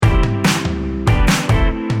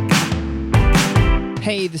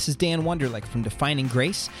Hey, this is Dan Wunderlich from Defining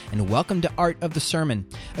Grace, and welcome to Art of the Sermon,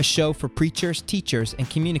 a show for preachers, teachers, and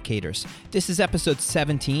communicators. This is episode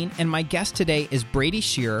 17, and my guest today is Brady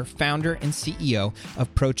Shearer, founder and CEO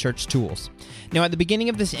of ProChurch Tools. Now, at the beginning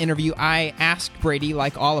of this interview, I asked Brady,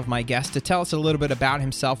 like all of my guests, to tell us a little bit about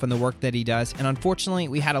himself and the work that he does, and unfortunately,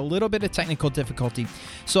 we had a little bit of technical difficulty,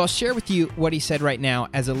 so I'll share with you what he said right now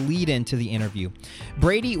as a lead-in to the interview.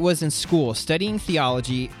 Brady was in school studying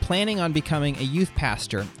theology, planning on becoming a youth pastor,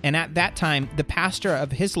 and at that time, the pastor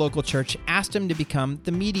of his local church asked him to become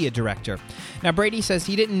the media director. Now, Brady says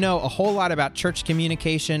he didn't know a whole lot about church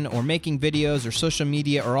communication or making videos or social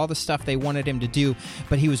media or all the stuff they wanted him to do,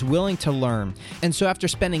 but he was willing to learn. And so after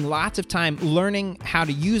spending lots of time learning how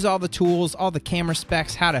to use all the tools, all the camera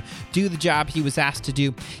specs, how to do the job he was asked to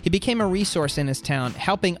do, he became a resource in his town,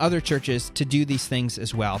 helping other churches to do these things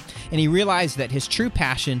as well. And he realized that his true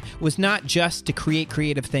passion was not just to create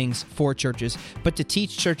creative things for churches, but to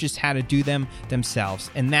teach churches how to do them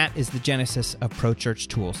themselves. And that is the genesis of ProChurch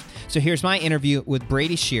Tools. So here's my interview with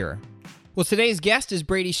Brady Shearer. Well, today's guest is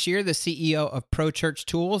Brady Shearer, the CEO of ProChurch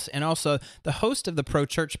Tools and also the host of the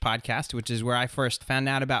ProChurch podcast, which is where I first found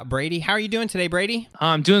out about Brady. How are you doing today, Brady?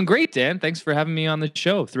 I'm doing great, Dan. Thanks for having me on the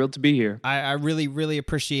show. Thrilled to be here. I really, really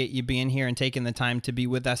appreciate you being here and taking the time to be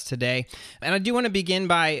with us today. And I do want to begin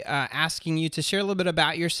by asking you to share a little bit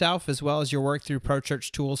about yourself as well as your work through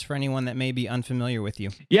ProChurch Tools for anyone that may be unfamiliar with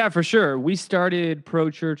you. Yeah, for sure. We started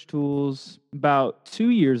ProChurch Tools about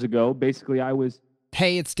 2 years ago. Basically,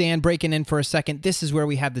 Hey, it's Dan breaking in for a second. This is where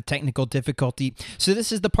we had the technical difficulty. So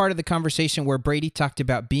this is the part of the conversation where Brady talked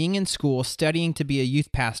about being in school, studying to be a youth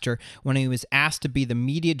pastor when he was asked to be the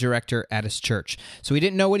media director at his church. So he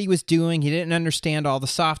didn't know what he was doing. He didn't understand all the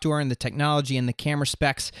software and the technology and the camera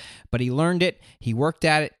specs, but he learned it. He worked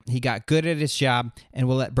at it. He got good at his job, and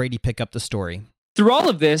we'll let Brady pick up the story. Through all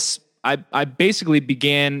of this, I basically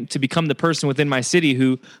began to become the person within my city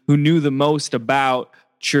who knew the most about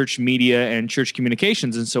church media and church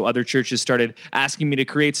communications. And so other churches started asking me to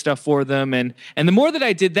create stuff for them. And the more that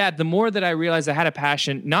I did that, the more that I realized I had a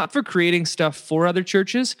passion, not for creating stuff for other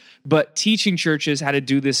churches, but teaching churches how to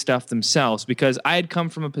do this stuff themselves. Because I had come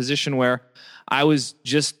from a position where I was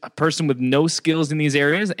just a person with no skills in these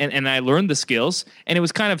areas, and I learned the skills, and it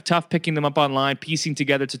was kind of tough picking them up online, piecing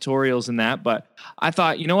together tutorials and that, but I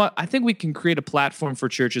thought, you know what, I think we can create a platform for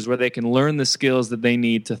churches where they can learn the skills that they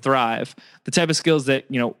need to thrive, the type of skills that,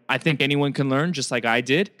 I think anyone can learn, just like I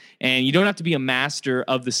did, and you don't have to be a master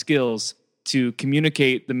of the skills to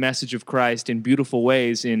communicate the message of Christ in beautiful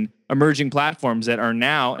ways in emerging platforms that are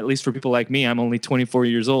now, at least for people like me, I'm only 24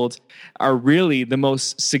 years old, are really the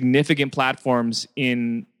most significant platforms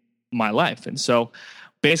in my life. And so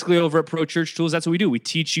basically over at ProChurch Tools, that's what we do. We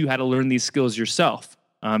teach you how to learn these skills yourself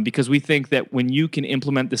because we think that when you can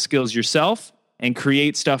implement the skills yourself and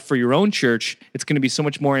create stuff for your own church, it's going to be so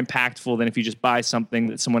much more impactful than if you just buy something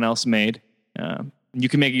that someone else made. You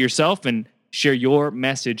can make it yourself and share your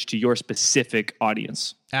message to your specific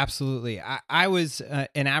audience. Absolutely. I was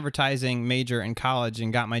an advertising major in college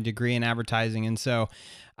and got my degree in advertising. And so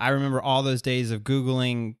I remember all those days of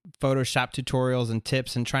Googling Photoshop tutorials and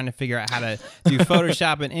tips and trying to figure out how to do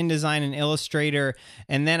Photoshop and InDesign and Illustrator.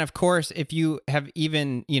 And then, of course, if you have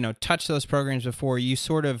even, touched those programs before, you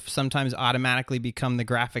sort of sometimes automatically become the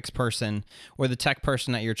graphics person or the tech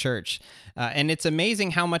person at your church. And it's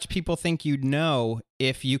amazing how much people think you know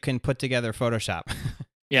if you can put together Photoshop.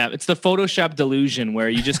 Yeah, it's the Photoshop delusion where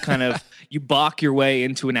you just kind of, you balk your way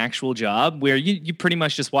into an actual job where you pretty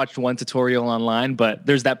much just watched one tutorial online, but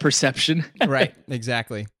there's that perception. Right,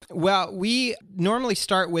 exactly. Well, we normally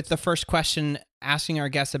start with the first question, asking our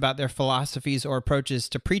guests about their philosophies or approaches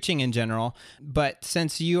to preaching in general. But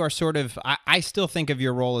since you are sort of, I still think of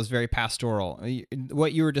your role as very pastoral.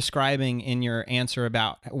 What you were describing in your answer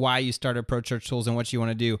about why you started ProChurch Tools and what you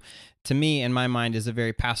want to do, to me, in my mind, is a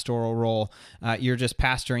very pastoral role. You're just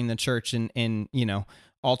pastoring the church in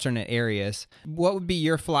alternate areas. What would be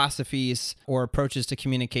your philosophies or approaches to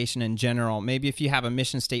communication in general? Maybe if you have a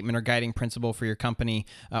mission statement or guiding principle for your company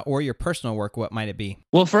or your personal work, what might it be?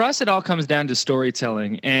 Well, for us, it all comes down to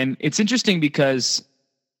storytelling. And it's interesting because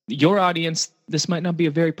your audience, this might not be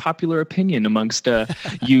a very popular opinion amongst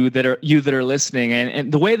you that are listening.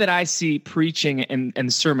 And the way that I see preaching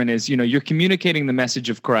and sermon is, you're communicating the message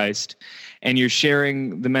of Christ, and you're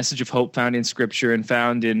sharing the message of hope found in Scripture and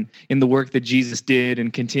found in the work that Jesus did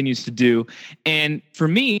and continues to do. And for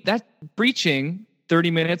me, that preaching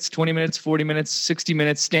 30 minutes, 20 minutes, 40 minutes, 60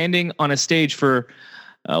 minutes, standing on a stage for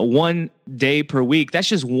 1 day per week, that's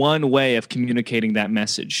just one way of communicating that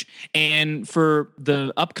message. And for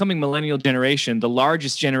the upcoming millennial generation, the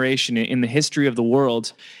largest generation in the history of the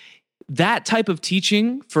world, that type of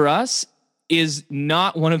teaching for us is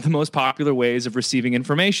not one of the most popular ways of receiving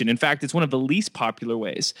information. In fact, it's one of the least popular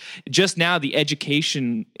ways. Just now, the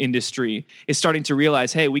education industry is starting to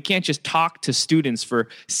realize, hey, we can't just talk to students for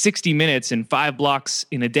 60 minutes and 5 blocks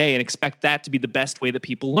in a day and expect that to be the best way that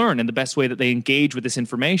people learn and the best way that they engage with this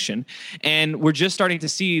information. And we're just starting to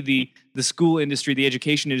see the school industry, the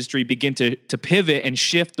education industry begin to pivot and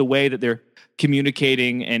shift the way that they're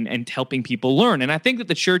communicating and helping people learn. And I think that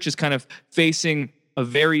the church is kind of facing a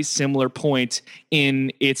very similar point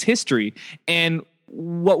in its history. And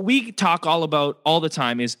what we talk all about all the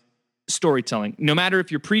time is storytelling. No matter if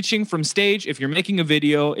you're preaching from stage, if you're making a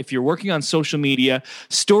video, if you're working on social media,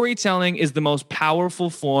 storytelling is the most powerful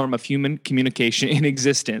form of human communication in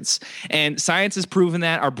existence. And science has proven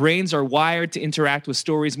that our brains are wired to interact with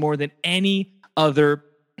stories more than any other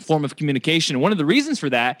form of communication. And one of the reasons for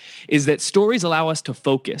that is that stories allow us to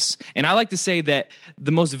focus. And I like to say that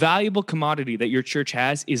the most valuable commodity that your church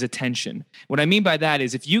has is attention. What I mean by that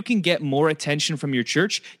is if you can get more attention from your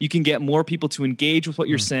church, you can get more people to engage with what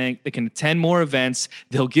you're saying. They can attend more events.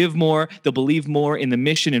 They'll give more. They'll believe more in the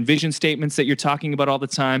mission and vision statements that you're talking about all the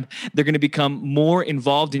time. They're going to become more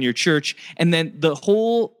involved in your church. And then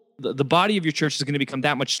the body of your church is going to become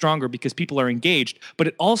that much stronger because people are engaged. But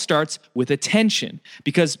it all starts with attention,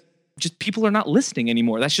 because just people are not listening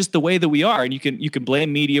anymore. That's just the way that we are. And you can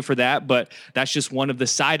blame media for that, but that's just one of the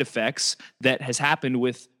side effects that has happened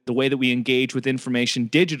with the way that we engage with information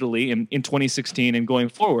digitally in 2016 and going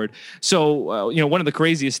forward. So, one of the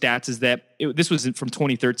craziest stats is that this was from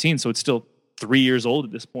 2013, so it's still 3 years old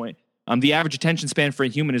at this point. The average attention span for a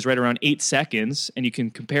human is right around 8 seconds, and you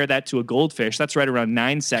can compare that to a goldfish. That's right around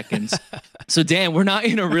 9 seconds. So, Dan, we're not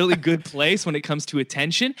in a really good place when it comes to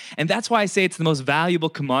attention, and that's why I say it's the most valuable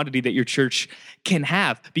commodity that your church can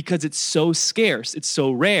have, because it's so scarce, it's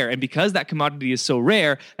so rare, and because that commodity is so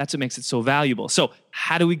rare, that's what makes it so valuable. So,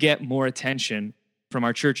 how do we get more attention from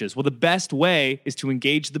our churches? Well, the best way is to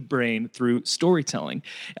engage the brain through storytelling.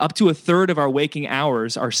 Up to a third of our waking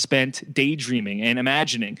hours are spent daydreaming and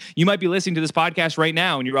imagining. You might be listening to this podcast right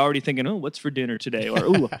now and you're already thinking, oh, what's for dinner today? Or,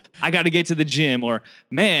 oh, I got to get to the gym. Or,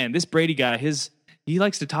 man, this Brady guy, he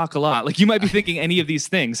likes to talk a lot. Like, you might be thinking any of these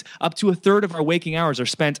things. Up to a third of our waking hours are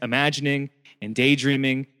spent imagining and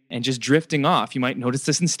daydreaming and just drifting off. You might notice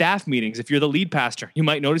this in staff meetings. If you're the lead pastor, you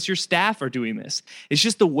might notice your staff are doing this. It's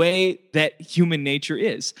just the way that human nature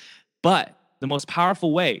is. But the most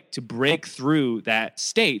powerful way to break through that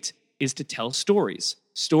state is to tell stories.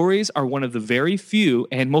 Stories are one of the very few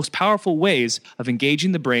and most powerful ways of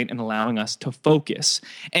engaging the brain and allowing us to focus.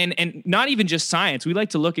 And not even just science. We like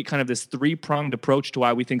to look at kind of this 3-pronged approach to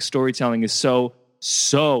why we think storytelling is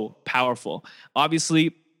so powerful.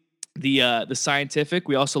 Obviously, the scientific,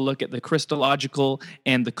 we also look at the Christological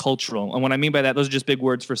and the cultural. And what I mean by that, those are just big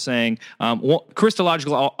words for saying,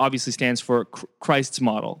 Christological obviously stands for Christ's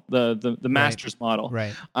model, the master's model.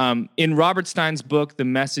 Right. In Robert Stein's book, The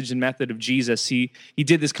Message and Method of Jesus, he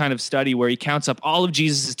did this kind of study where he counts up all of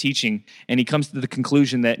Jesus' teaching, and he comes to the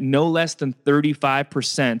conclusion that no less than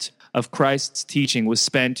 35% of Christ's teaching was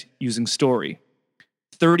spent using story.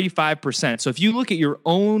 35%. So if you look at your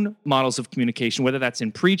own models of communication, whether that's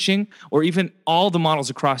in preaching or even all the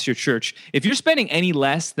models across your church, if you're spending any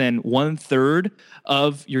less than 1/3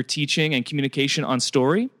 of your teaching and communication on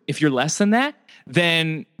story, if you're less than that,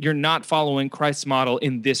 then you're not following Christ's model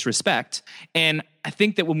in this respect. And I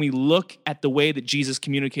think that when we look at the way that Jesus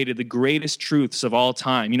communicated the greatest truths of all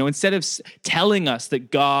time, instead of telling us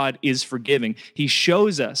that God is forgiving, he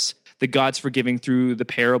shows us that God's forgiving through the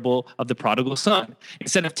parable of the prodigal son.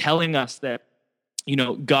 Instead of telling us that,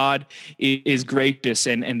 God is gracious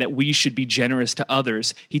and that we should be generous to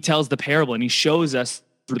others, he tells the parable and he shows us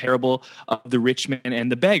the parable of the rich man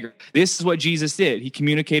and the beggar. This is what Jesus did. He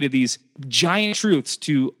communicated these giant truths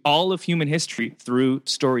to all of human history through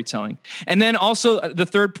storytelling. And then also the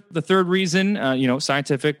third reason,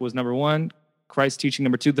 scientific was number one, Christ's teaching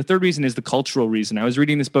number two. The third reason is the cultural reason. I was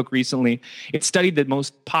reading this book recently. It studied the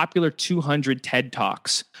most popular 200 TED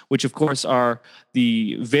Talks, which of course are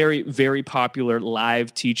the very, very popular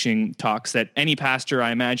live teaching talks that any pastor,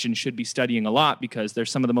 I imagine, should be studying a lot because they're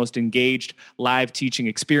some of the most engaged live teaching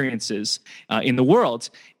experiences in the world.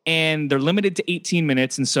 And they're limited to 18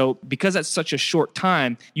 minutes. And so because that's such a short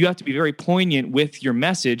time, you have to be very poignant with your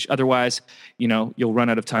message. Otherwise, you'll run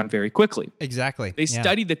out of time very quickly. Exactly. They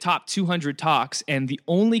studied the top 200 talks, and the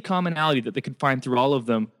only commonality that they could find through all of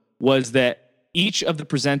them was that each of the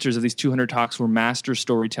presenters of these 200 talks were master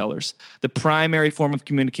storytellers. The primary form of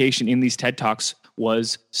communication in these TED Talks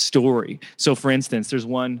was story. So for instance, there's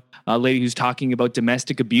one lady who's talking about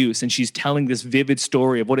domestic abuse, and she's telling this vivid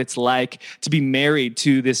story of what it's like to be married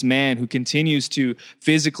to this man who continues to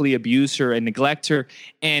physically abuse her and neglect her,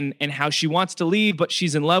 and how she wants to leave, but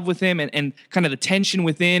she's in love with him, and kind of the tension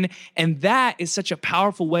within. And that is such a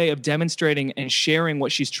powerful way of demonstrating and sharing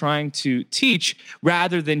what she's trying to teach,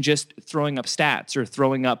 rather than just throwing up stats or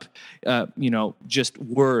throwing up just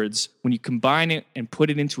words. When you combine it and put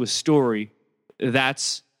it into a story,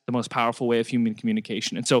 that's the most powerful way of human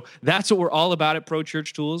communication. And so that's what we're all about at Pro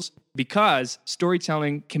Church Tools, because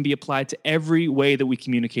storytelling can be applied to every way that we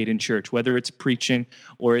communicate in church, whether it's preaching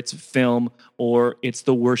or it's film or it's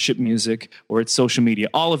the worship music or it's social media.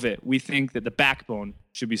 All of it, we think that the backbone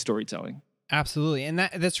should be storytelling. Absolutely. And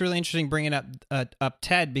that's really interesting bringing up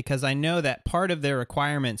TED, because I know that part of their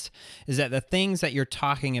requirements is that the things that you're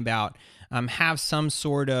talking about have some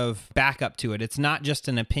sort of backup to it. It's not just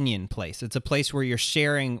an opinion place. It's a place where you're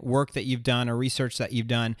sharing work that you've done or research that you've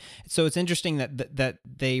done. So it's interesting that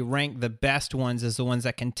they rank the best ones as the ones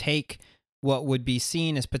that can take what would be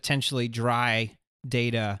seen as potentially dry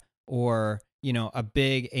data or, a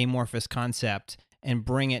big amorphous concept and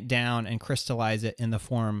bring it down and crystallize it in the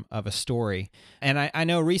form of a story. And I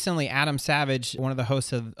know recently Adam Savage, one of the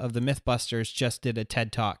hosts of the Mythbusters, just did a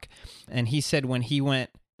TED Talk. And he said when he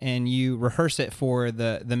went and you rehearse it for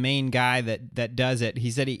the main guy that does it,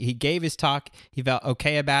 he said he gave his talk, he felt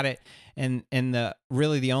okay about it. And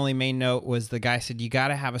the only main note was the guy said, you got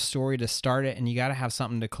to have a story to start it and you got to have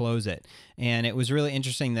something to close it. And it was really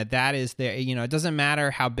interesting that is there. It doesn't matter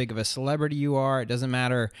how big of a celebrity you are. It doesn't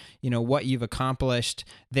matter, what you've accomplished.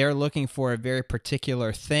 They're looking for a very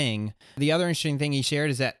particular thing. The other interesting thing he shared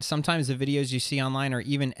is that sometimes the videos you see online are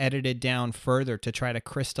even edited down further to try to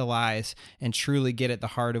crystallize and truly get at the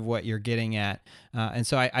heart of what you're getting at. And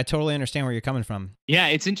so I totally understand where you're coming from. Yeah,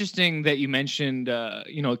 it's interesting that you mentioned,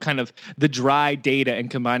 kind of the dry data and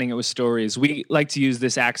combining it with stories. We like to use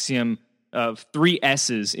this axiom of 3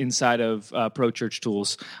 S's inside of Pro Church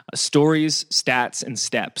Tools: stories, stats, and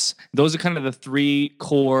steps. Those are kind of the 3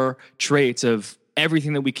 core traits of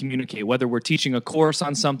everything that we communicate, whether we're teaching a course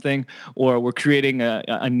on something or we're creating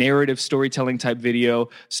a narrative storytelling type video.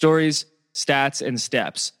 Stories, stats, and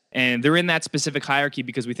steps. And they're in that specific hierarchy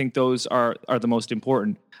because we think those are the most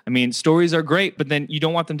important. I mean, stories are great, but then you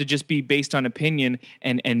don't want them to just be based on opinion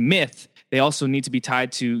and myth. They also need to be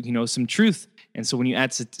tied to, some truth. And so when you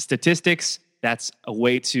add statistics, that's a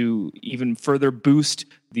way to even further boost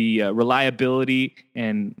the reliability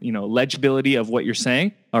and, legibility of what you're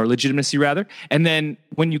saying, or legitimacy rather. And then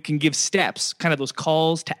when you can give steps, kind of those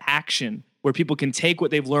calls to action, where people can take what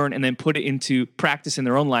they've learned and then put it into practice in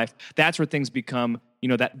their own life, that's where things become,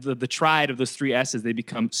 that the triad of those 3 S's, they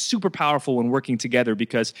become super powerful when working together,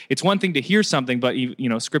 because it's one thing to hear something, but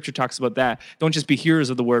Scripture talks about that. Don't just be hearers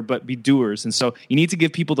of the word, but be doers. And so you need to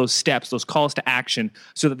give people those steps, those calls to action,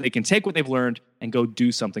 so that they can take what they've learned and go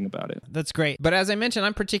do something about it. That's great. But as I mentioned,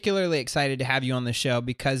 I'm particularly excited to have you on the show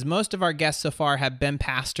because most of our guests so far have been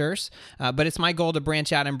pastors, but it's my goal to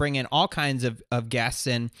branch out and bring in all kinds of guests.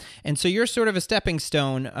 And so you're sort of a stepping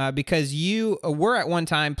stone because you were at one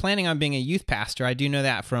time planning on being a youth pastor. I do know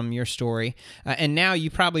that from your story. And now you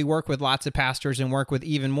probably work with lots of pastors and work with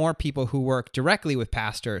even more people who work directly with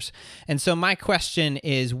pastors. And so my question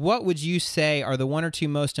is, what would you say are the 1 or 2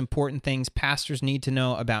 most important things pastors need to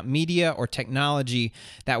know about media or technology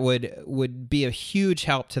that would be a huge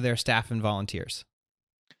help to their staff and volunteers?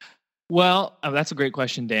 Well, that's a great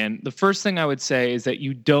question, Dan. The first thing I would say is that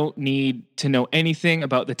you don't need to know anything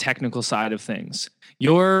about the technical side of things.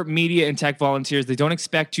 Your media and tech volunteers, they don't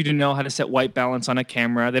expect you to know how to set white balance on a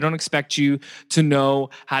camera. They don't expect you to know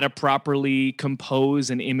how to properly compose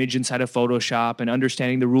an image inside of Photoshop and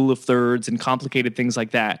understanding the rule of thirds and complicated things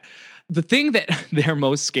like that. The thing that they're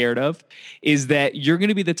most scared of is that you're going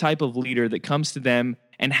to be the type of leader that comes to them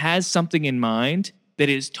and has something in mind that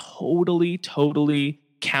is totally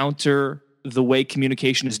counter the way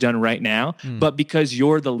communication is done right now. But because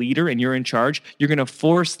you're the leader and you're in charge, you're going to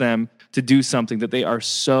force them to do something that they are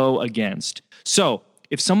so against. So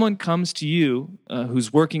if someone comes to you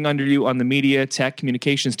who's working under you on the media, tech,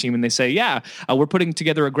 communications team, and they say, we're putting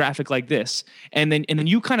together a graphic like this, and then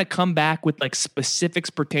you kind of come back with like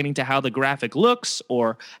specifics pertaining to how the graphic looks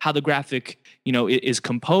or how the graphic, is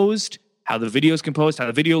composed, how the video is composed, how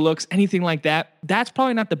the video looks, anything like that, that's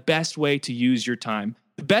probably not the best way to use your time.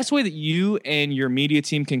 The best way that you and your media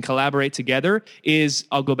team can collaborate together is,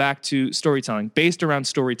 I'll go back to storytelling, based around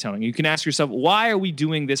storytelling. You can ask yourself, why are we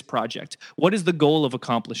doing this project? What is the goal of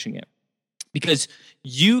accomplishing it? because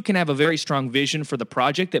you can have a very strong vision for the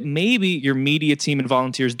project that maybe your media team and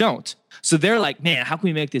volunteers don't. So they're like, man, how can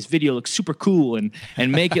we make this video look super cool and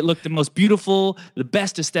make it look the most beautiful, the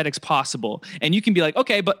best aesthetics possible? And you can be like,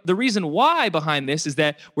 okay, but the reason why behind this is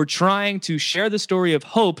that we're trying to share the story of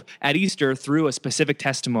hope at Easter through a specific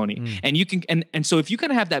testimony. And you can, and so if you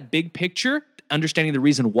kind of have that big picture, understanding the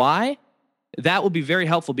reason why, that will be very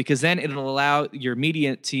helpful, because then it'll allow your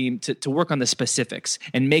media team to work on the specifics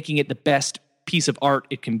and making it the best piece of art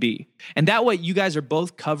it can be. And that way you guys are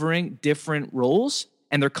both covering different roles,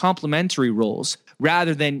 and they're complementary roles,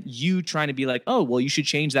 rather than you trying to be like, oh, well, you should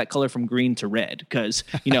change that color from green to red because,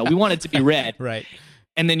 we want it to be red. Right.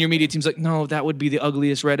 And then your media team's like, no, that would be the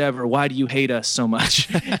ugliest red ever. Why do you hate us so much?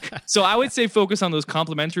 So I would say focus on those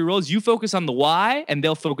complementary roles. You focus on the why, and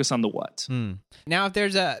they'll focus on the what. Now, if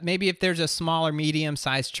there's a smaller,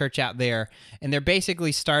 medium-sized church out there, and they're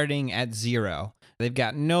basically starting at zero, they've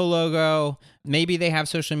got no logo, maybe they have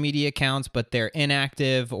social media accounts, but they're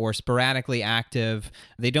inactive or sporadically active.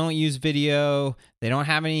 They don't use video. They don't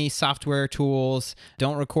have any software tools,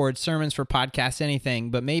 don't record sermons for podcasts,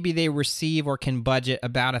 anything, but maybe they receive or can budget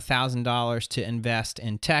about $1,000 to invest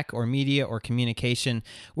in tech or media or communication.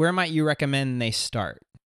 Where might you recommend they start?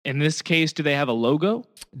 In this case, do they have a logo?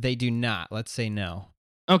 They do not. Let's say no.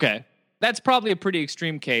 Okay. That's probably a pretty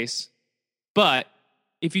extreme case, but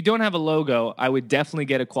if you don't have a logo, I would definitely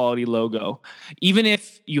get a quality logo. Even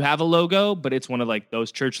if you have a logo, but it's one of like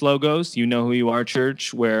those church logos, you know who you are,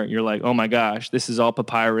 church, where you're like, oh my gosh, this is all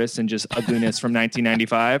papyrus and just ugliness from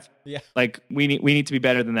 1995. Yeah. Like we need to be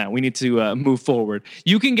better than that. We need to move forward.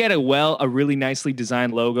 You can get a really nicely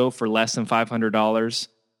designed logo for less than $500.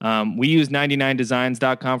 We use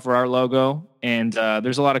 99designs.com for our logo, and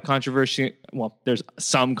there's a lot of controversy. Well, there's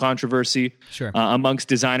some controversy Sure. Amongst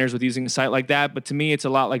designers with using a site like that. But to me, it's a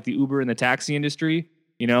lot like the Uber and the taxi industry.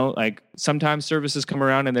 Like sometimes services come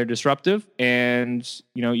around and they're disruptive, and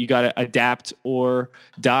you got to adapt or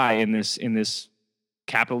die in this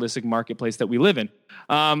capitalistic marketplace that we live in.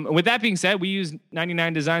 With that being said, we use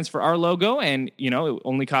 99 Designs for our logo, and it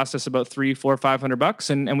only cost us about $300, $400, $500,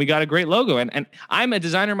 and we got a great logo. And I'm a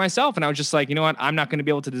designer myself, and I was just like, you know what, I'm not going to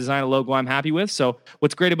be able to design a logo I'm happy with. So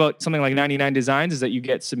what's great about something like 99 Designs is that you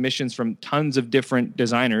get submissions from tons of different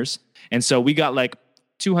designers, and so we got like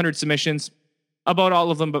 200 submissions. About all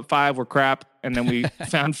of them but 5 were crap, and then we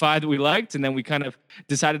found 5 that we liked, and then we kind of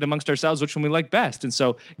decided amongst ourselves which one we liked best. And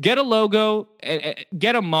so get a logo,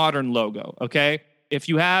 get a modern logo, okay? If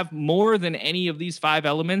you have more than any of these 5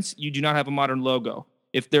 elements, you do not have a modern logo.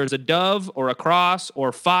 If there's a dove or a cross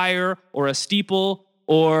or fire or a steeple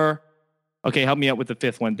or... Okay, help me out with the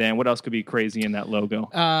 5th one, Dan. What else could be crazy in that logo?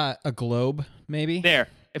 A globe, maybe? There.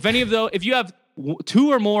 If you have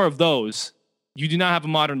 2 or more of those... You do not have a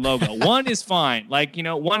modern logo. One is fine.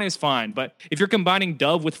 One is fine. But if you're combining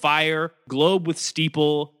dove with fire, globe with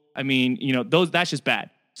steeple, that's just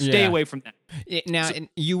bad. Stay away from that.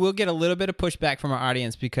 You will get a little bit of pushback from our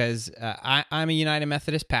audience because I'm a United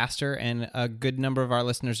Methodist pastor, and a good number of our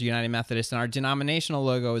listeners are United Methodist, and our denominational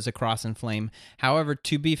logo is a cross and flame. However,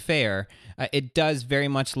 to be fair, it does very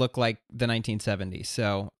much look like the 1970s.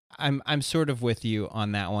 So I'm sort of with you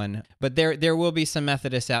on that one, but there will be some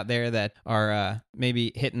Methodists out there that are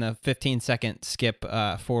maybe hitting the 15-second skip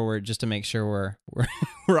forward just to make sure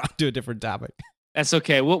we're on to a different topic. That's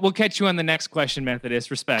okay. We'll catch you on the next question,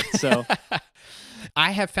 Methodist. Respect. So,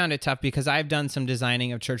 I have found it tough because I've done some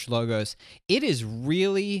designing of church logos. It is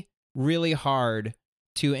really, really hard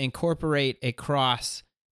to incorporate a cross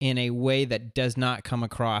in a way that does not come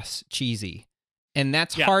across cheesy. And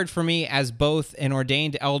that's hard for me as both an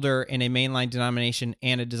ordained elder in a mainline denomination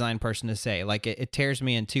and a design person to say. Like, it tears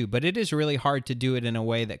me in two. But it is really hard to do it in a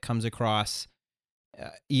way that comes across,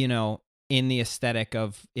 in the aesthetic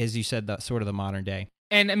of, as you said, the sort of the modern day.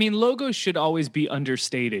 And logos should always be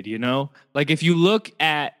understated, Like if you look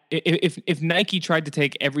at, if Nike tried to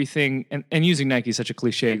take everything, and using Nike is such a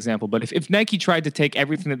cliche example, but if Nike tried to take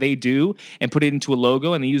everything that they do and put it into a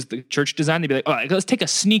logo and they use the church design, they'd be like, all right, let's take a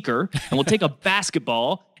sneaker and we'll take a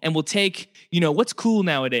basketball and we'll take, what's cool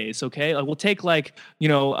nowadays, okay? Like we'll take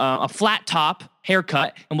a flat top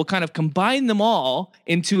haircut and we'll kind of combine them all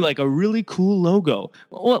into like a really cool logo.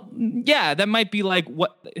 Well, yeah, that might be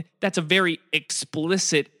that's a very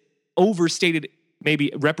explicit, overstated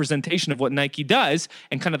maybe representation of what Nike does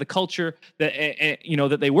and kind of the culture that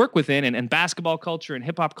that they work within and basketball culture and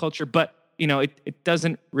hip hop culture, but it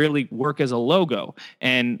doesn't really work as a logo.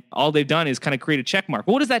 And all they've done is kind of create a check mark.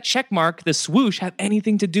 Well, what does that check mark, the swoosh, have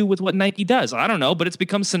anything to do with what Nike does? I don't know, but it's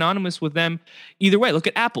become synonymous with them either way. Look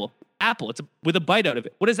at Apple. It's with a bite out of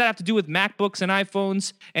it. What does that have to do with MacBooks and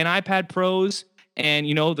iPhones and iPad Pros and,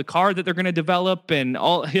 the car that they're going to develop and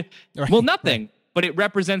all, well, nothing, but it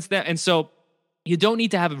represents that. And so you don't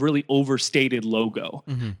need to have a really overstated logo.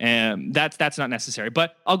 And that's not necessary.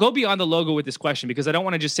 But I'll go beyond the logo with this question, because I don't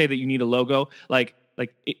want to just say that you need a logo.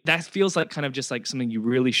 That feels like kind of just like something you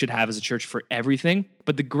really should have as a church for everything.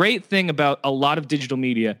 But the great thing about a lot of digital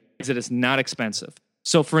media is that it's not expensive.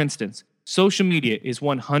 So for instance, social media is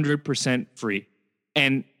 100% free.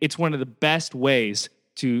 And it's one of the best ways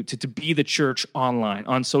to be the church online,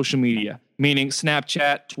 on social media, meaning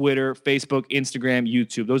Snapchat, Twitter, Facebook, Instagram,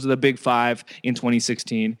 YouTube. Those are the big 5 in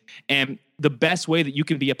 2016. And the best way that you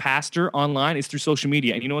can be a pastor online is through social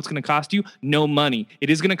media. And you know what's going to cost you? No money.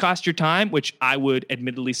 It is going to cost your time, which I would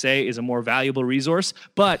admittedly say is a more valuable resource.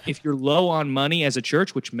 But if you're low on money as a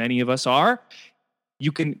church, which many of us are,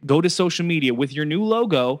 you can go to social media with your new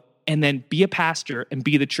logo and then be a pastor and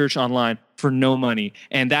be the church online for no money.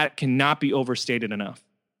 And that cannot be overstated enough.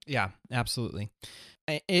 Yeah, absolutely.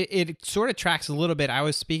 It sort of tracks a little bit. I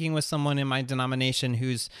was speaking with someone in my denomination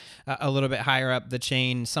who's a little bit higher up the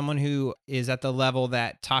chain, someone who is at the level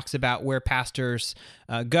that talks about where pastors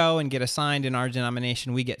go and get assigned. In our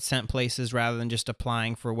denomination, we get sent places rather than just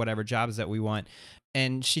applying for whatever jobs that we want.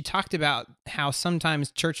 And she talked about how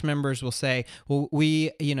sometimes church members will say, well,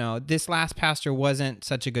 this last pastor wasn't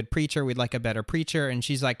such a good preacher. We'd like a better preacher. And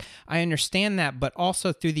she's like, I understand that, but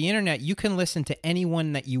also through the internet, you can listen to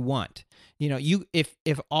anyone that you want.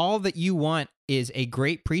 If all that you want is a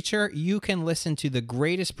great preacher, you can listen to the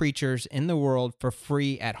greatest preachers in the world for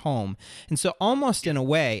free at home. And so almost in a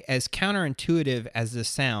way, as counterintuitive as this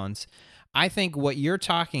sounds, I think what you're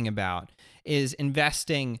talking about is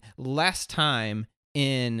investing less time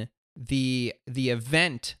in the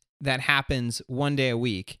event that happens one day a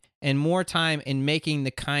week and more time in making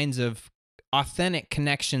the kinds of authentic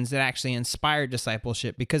connections that actually inspire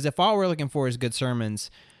discipleship. Because if all we're looking for is good sermons,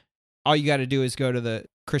 all you got to do is go to the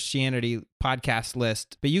Christianity podcast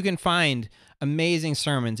list, but you can find amazing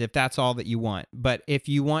sermons if that's all that you want. But if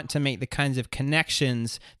you want to make the kinds of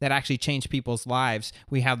connections that actually change people's lives,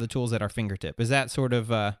 we have the tools at our fingertip. Is that sort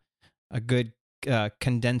of a good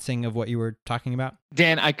condensing of what you were talking about?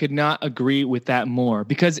 Dan, I could not agree with that more,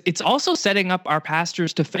 because it's also setting up our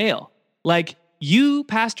pastors to fail. Like, you,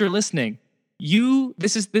 pastor listening,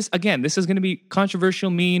 this is going to be controversial,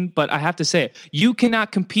 mean, but I have to say it. You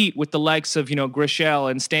cannot compete with the likes of, Grishel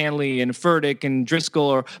and Stanley and Furtick and Driscoll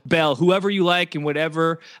or Bell, whoever you like in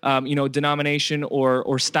whatever, denomination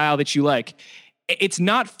or style that you like. It's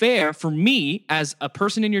not fair for me as a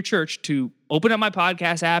person in your church to open up my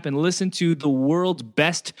podcast app and listen to the world's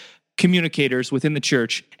best communicators within the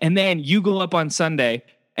church, and then you go up on Sunday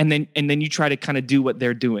and then you try to kind of do what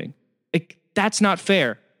they're doing. That's not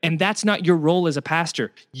fair. And that's not your role as a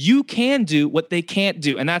pastor. You can do what they can't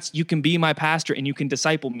do, and that's, you can be my pastor and you can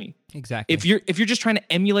disciple me. Exactly. If you're just trying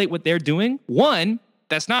to emulate what they're doing, one,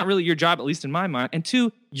 that's not really your job, at least in my mind. And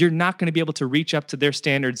two, you're not going to be able to reach up to their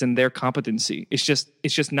standards and their competency. It's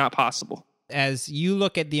just not possible. As you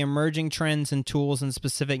look at the emerging trends and tools and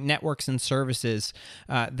specific networks and services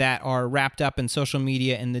that are wrapped up in social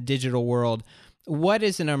media and the digital world, what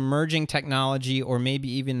is an emerging technology or maybe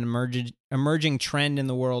even an emerging trend in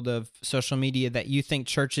the world of social media that you think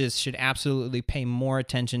churches should absolutely pay more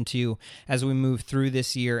attention to as we move through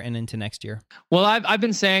this year and into next year? Well, I've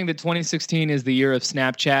been saying that 2016 is the year of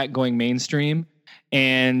Snapchat going mainstream,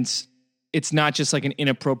 and it's not just like an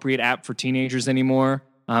inappropriate app for teenagers anymore.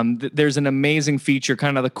 There's an amazing feature,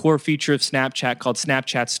 kind of the core feature of Snapchat, called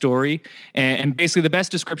Snapchat Story. And basically the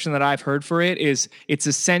best description that I've heard for it is it's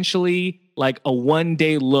essentially like a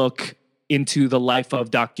one-day look into the life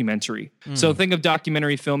of documentary. So think of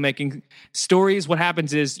documentary filmmaking stories. What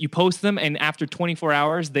happens is you post them, and after 24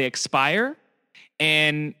 hours, they expire.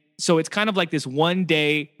 And so it's kind of like this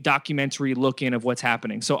one-day documentary look-in of what's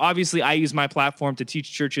happening. So obviously I use my platform to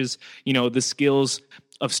teach churches, the skills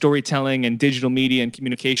of storytelling and digital media and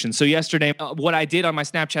communication. So yesterday, what I did on my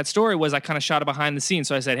Snapchat story was I kind of shot it behind the scenes.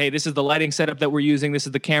 So I said, hey, this is the lighting setup that we're using. This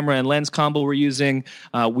is the camera and lens combo we're using.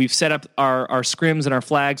 We've set up our scrims and our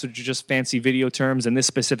flags, which are just fancy video terms, in this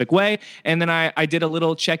specific way. And then I did a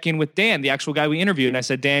little check-in with Dan, the actual guy we interviewed. And I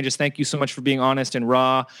said, Dan, just thank you so much for being honest and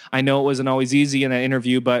raw. I know it wasn't always easy in that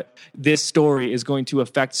interview, but this story is going to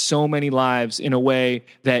affect so many lives in a way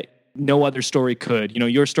that no other story could.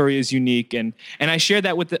 Your story is unique, and I shared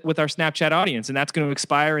that with our Snapchat audience, and that's going to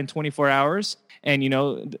expire in 24 hours.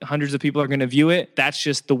 And hundreds of people are going to view it. That's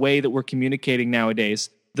just the way that we're communicating nowadays.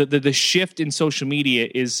 The shift in social media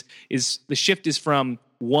is from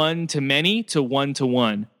one to many to one to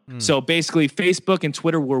one. So basically, Facebook and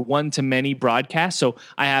Twitter were one to many broadcasts. So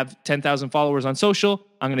I have 10,000 followers on social.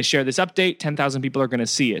 I'm going to share this update. 10,000 people are going to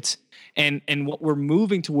see it. And what we're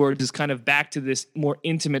moving towards is kind of back to this more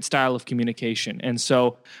intimate style of communication. And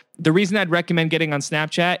so the reason I'd recommend getting on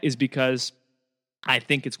Snapchat is because I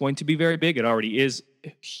think it's going to be very big. It already is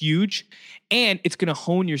huge, and it's going to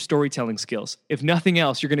hone your storytelling skills. If nothing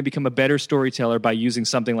else, you're going to become a better storyteller by using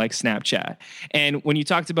something like Snapchat. And when you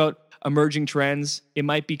talked about emerging trends, it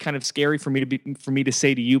might be kind of scary for me to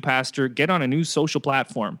say to you, Pastor, get on a new social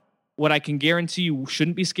platform. What I can guarantee you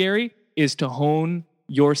shouldn't be scary is to hone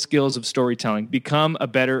your skills of storytelling. Become a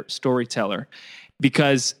better storyteller,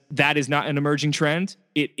 because that is not an emerging trend.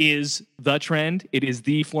 It is the trend. It is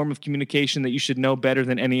the form of communication that you should know better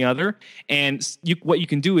than any other. And what you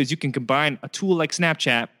can do is you can combine a tool like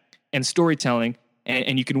Snapchat and storytelling,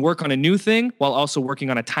 and you can work on a new thing while also working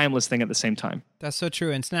on a timeless thing at the same time. That's so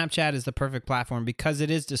true. And Snapchat is the perfect platform because it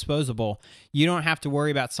is disposable. You don't have to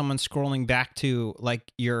worry about someone scrolling back to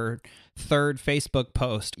like your third Facebook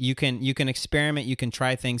post. You can experiment, you can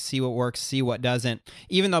try things, see what works, see what doesn't.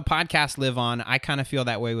 Even though podcasts live on, I kind of feel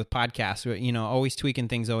that way with podcasts, always tweaking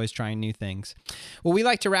things, always trying new things. Well, we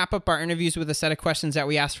like to wrap up our interviews with a set of questions that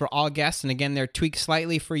we ask for all guests. And again, they're tweaked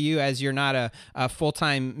slightly for you as you're not a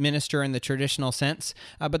full-time minister in the traditional sense.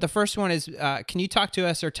 But the first one is, can you talk to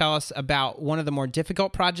us or tell us about one of the more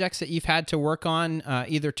difficult projects that you've had to work on,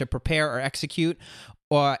 either to prepare or execute,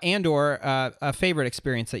 or a favorite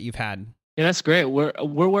experience that you've had? Yeah, that's great. We're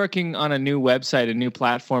working on a new website, a new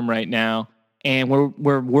platform right now, and we're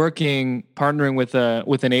partnering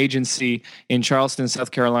with an agency in Charleston,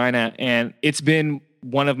 South Carolina, and it's been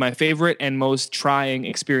one of my favorite and most trying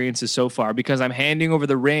experiences so far, because I'm handing over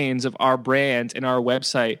the reins of our brand and our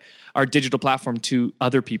website, our digital platform, to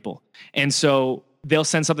other people. And so they'll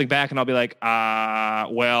send something back and I'll be like,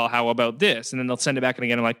 well, how about this? And then they'll send it back and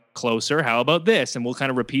again, I'm like, closer, how about this? And we'll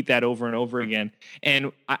kind of repeat that over and over again.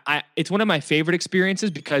 And it's one of my favorite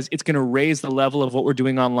experiences because it's going to raise the level of what we're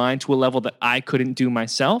doing online to a level that I couldn't do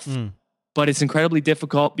myself. But it's incredibly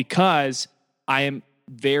difficult because I am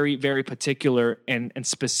very, very particular and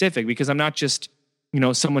specific, because I'm not just,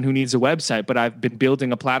 someone who needs a website, but I've been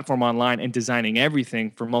building a platform online and designing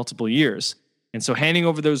everything for multiple years. And so handing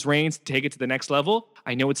over those reins to take it to the next level,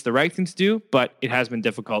 I know it's the right thing to do, but it has been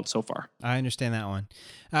difficult so far. I understand that one.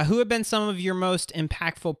 Who have been some of your most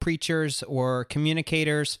impactful preachers or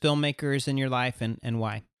communicators, filmmakers in your life, and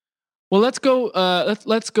why? Well, let's go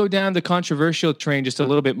down the controversial train just a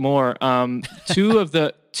little bit more. Two of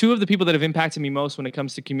the people that have impacted me most when it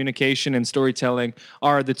comes to communication and storytelling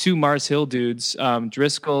are the two Mars Hill dudes,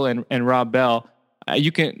 Driscoll and Rob Bell.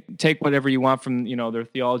 You can take whatever you want from their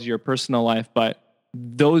theology or personal life, but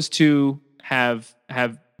those two have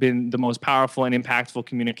been the most powerful and impactful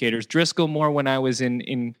communicators. Driscoll more when I was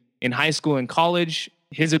in high school and college.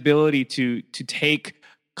 His ability to take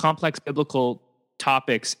complex biblical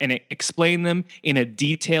topics and explain them in a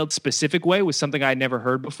detailed, specific way was something I'd never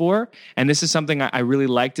heard before. And this is something I really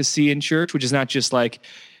like to see in church, which is not just like,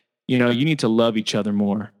 you need to love each other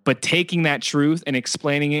more, but taking that truth and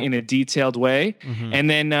explaining it in a detailed way. Mm-hmm.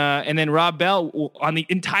 And then Rob Bell on the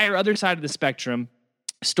entire other side of the spectrum,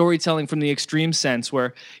 storytelling from the extreme sense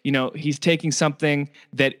where, he's taking something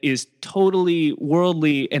that is totally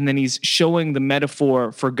worldly and then he's showing the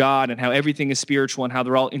metaphor for God and how everything is spiritual and how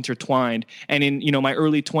they're all intertwined. And in, my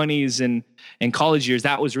early 20s and college years,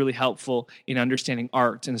 that was really helpful in understanding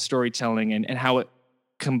art and storytelling and how it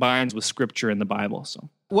combines with scripture in the Bible. So,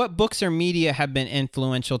 what books or media have been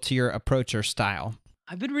influential to your approach or style?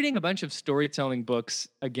 I've been reading a bunch of storytelling books,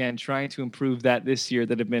 again, trying to improve that this year,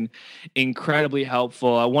 that have been incredibly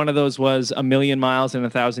helpful. One of those was A Million Miles in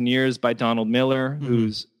 1,000 Years by Donald Miller,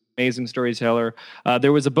 who's an amazing storyteller.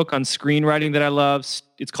 There was a book on screenwriting that I love.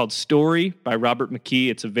 It's called Story by Robert McKee.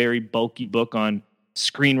 It's a very bulky book on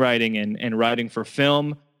screenwriting and writing for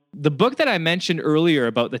film. The book that I mentioned earlier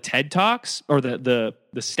about the TED Talks, or the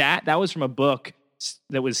stat, that was from a book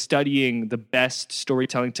that was studying the best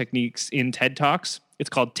storytelling techniques in TED Talks.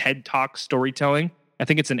 It's called TED Talk Storytelling. I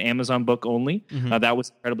think it's an Amazon book only. That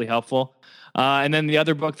was incredibly helpful. And then the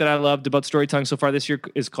other book that I loved about storytelling so far this year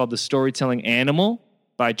is called The Storytelling Animal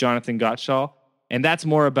by Jonathan Gottschall. And that's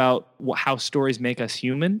more about how stories make us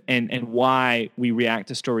human and why we react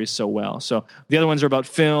to stories so well. So the other ones are about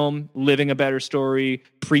film, living a better story,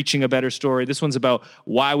 preaching a better story. This one's about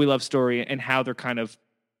why we love story and how they're kind of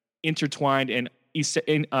intertwined and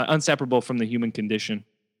inseparable from the human condition.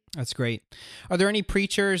 That's great. Are there any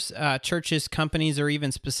preachers, churches, companies, or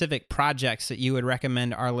even specific projects that you would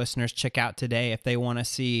recommend our listeners check out today if they want to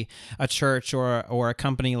see a church or a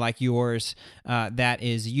company like yours that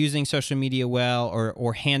is using social media well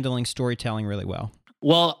or handling storytelling really well?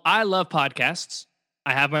 Well, I love podcasts.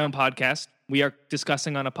 I have my own podcast. We are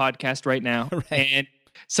discussing on a podcast right now. Right. And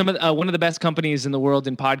One of the best companies in the world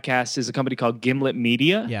in podcasts is a company called Gimlet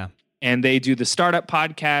Media. Yeah. And they do the Startup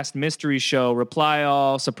Podcast, Mystery Show, Reply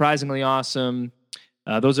All, Surprisingly Awesome.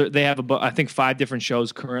 They have I think 5 different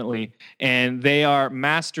shows currently, and they are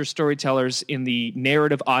master storytellers in the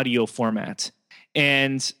narrative audio format.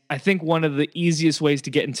 And I think one of the easiest ways to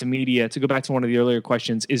get into media, to go back to one of the earlier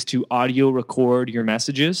questions, is to audio record your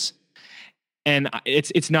messages. And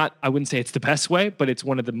it's not, I wouldn't say it's the best way, but it's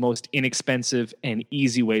one of the most inexpensive and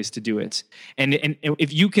easy ways to do it. And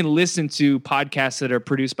if you can listen to podcasts that are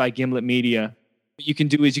produced by Gimlet Media, what you can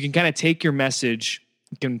do is you can kind of take your message,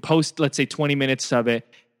 you can post, let's say, 20 minutes of it,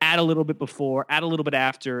 add a little bit before, add a little bit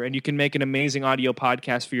after, and you can make an amazing audio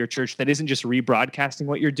podcast for your church that isn't just rebroadcasting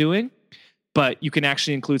what you're doing, but you can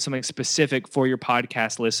actually include something specific for your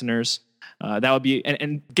podcast listeners. That would be,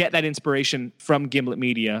 and get that inspiration from Gimlet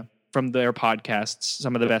Media, from their podcasts,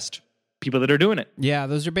 some of the best people that are doing it. Yeah,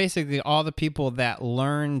 those are basically all the people that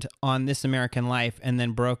learned on This American Life and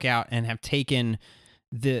then broke out and have taken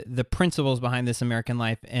the principles behind This American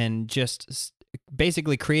Life and just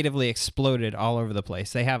basically creatively exploded all over the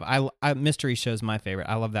place. They have Mystery Show's my favorite.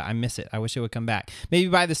 I love that. I miss it. I wish it would come back. Maybe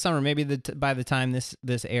by the summer, maybe by the time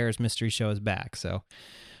this airs, Mystery Show is back. So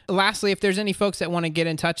lastly, if there's any folks that want to get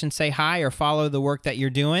in touch and say hi or follow the work that you're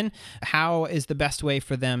doing, how is the best way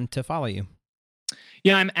for them to follow you?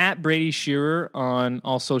 Yeah, I'm at Brady Shearer on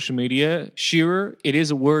all social media. Shearer, it is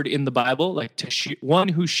a word in the Bible, like one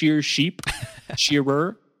who shears sheep.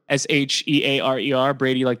 Shearer, Shearer,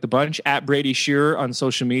 Brady like the bunch. At Brady Shearer on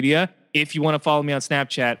social media. If you want to follow me on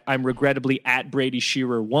Snapchat, I'm regrettably at Brady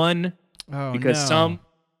Shearer 1 because some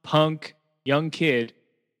punk young kid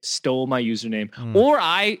stole my username, or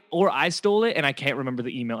I stole it and I can't remember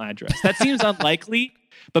the email address. That seems unlikely,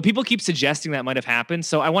 but people keep suggesting that might have happened.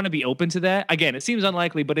 So I want to be open to that. Again, it seems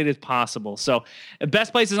unlikely, but it is possible. So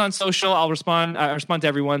best places on social, I'll respond. I respond to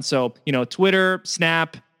everyone. So, Twitter,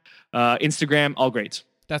 Snap, Instagram, all great.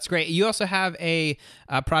 That's great. You also have a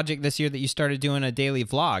project this year that you started doing a daily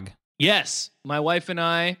vlog. Yes. My wife and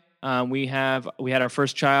I, we had our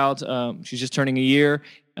first child. She's just turned a year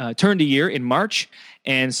in March.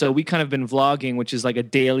 And so we kind of been vlogging, which is like a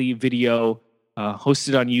daily video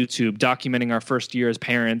hosted on YouTube, documenting our first year as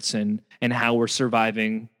parents and how we're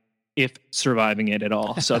surviving, if surviving it at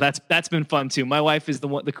all. So that's been fun too. My wife is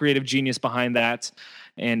the creative genius behind that.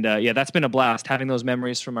 And that's been a blast. Having those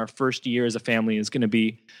memories from our first year as a family is going to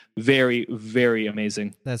be very, very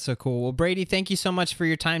amazing. That's so cool. Well, Brady, thank you so much for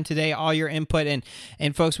your time today, all your input.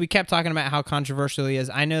 And folks, we kept talking about how controversial he is.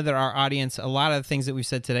 I know that our audience, a lot of the things that we've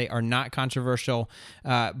said today are not controversial.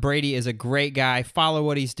 Brady is a great guy. Follow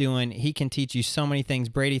what he's doing. He can teach you so many things.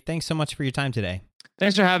 Brady, thanks so much for your time today.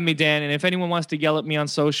 Thanks for having me, Dan. And if anyone wants to yell at me on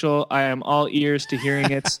social, I am all ears to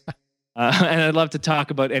hearing it. And I'd love to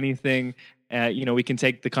talk about anything. We can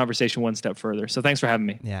take the conversation one step further. So thanks for having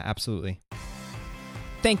me. Yeah, absolutely.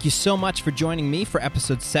 Thank you so much for joining me for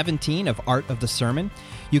episode 17 of Art of the Sermon.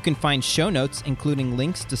 You can find show notes, including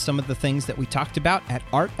links to some of the things that we talked about at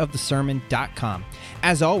artofthesermon.com.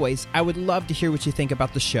 As always, I would love to hear what you think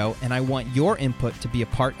about the show, and I want your input to be a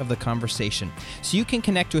part of the conversation. So you can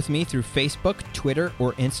connect with me through Facebook, Twitter,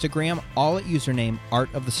 or Instagram, all at username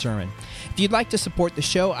Art of the Sermon. If you'd like to support the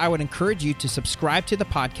show, I would encourage you to subscribe to the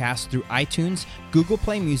podcast through iTunes, Google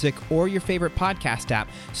Play Music, or your favorite podcast app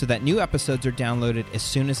so that new episodes are downloaded as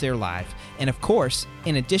soon as they're live. And of course,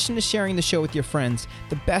 in addition to sharing the show with your friends,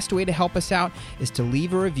 the best way to help us out is to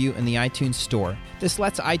leave a review in the iTunes store. This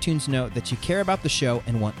lets iTunes know that you care about the show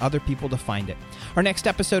and want other people to find it. Our next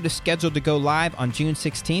episode is scheduled to go live on June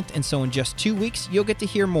 16th, and so in just 2 weeks, you'll get to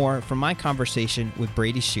hear more from my conversation with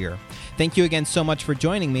Brady Shearer. Thank you again so much for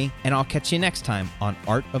joining me, and I'll catch you next time on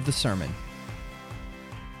Art of the Sermon.